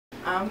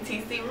I'm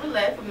TC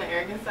Roulette from the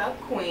Arrogant South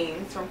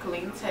Queens from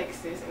Killeen,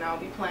 Texas, and I'll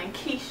be playing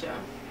Keisha.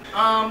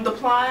 The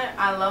plot,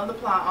 I love the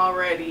plot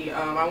already.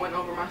 I went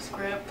over my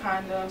script,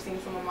 kind of,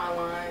 seen some of my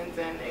lines,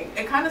 and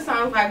it kind of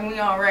sounds like me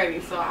already,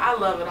 so I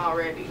love it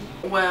already.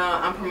 Well,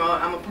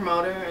 I'm a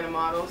promoter and a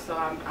model, so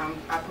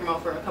I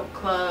promote for a couple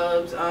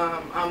clubs.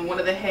 I'm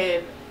the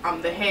head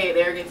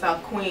Arrogant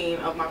South Queen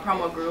of my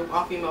promo group,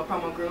 all-female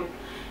promo group,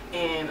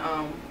 and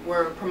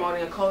we're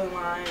promoting a clothing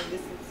line.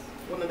 This is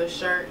one of the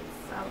shirts.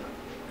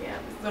 Yeah,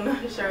 this is one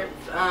of the shirts.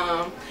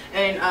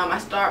 I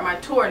start my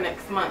tour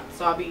next month,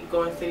 so I'll be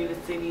going city to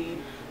city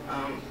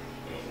and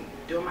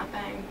doing my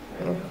thing.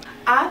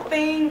 I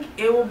think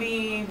it will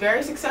be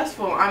very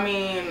successful. I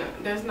mean,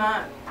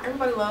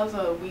 everybody loves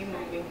a weed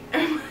movie.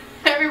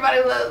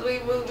 Everybody loves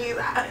weed movies.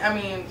 I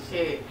mean,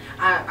 shit.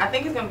 I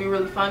think it's going to be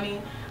really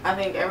funny. I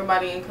think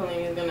everybody in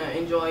Killeen is going to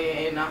enjoy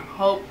it, and I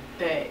hope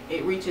that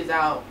it reaches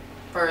out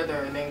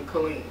further than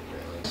Killeen.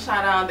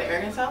 Shout out the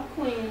Arrogant South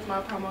Queens, my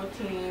promo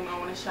team. I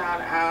want to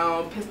shout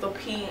out Pistol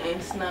P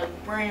and Snug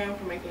Brand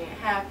for making it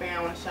happen.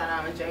 I want to shout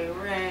out Jay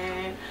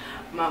Ren,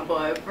 my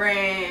boy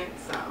Brand.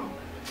 So,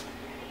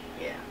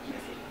 yeah,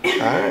 that's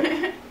it. All right.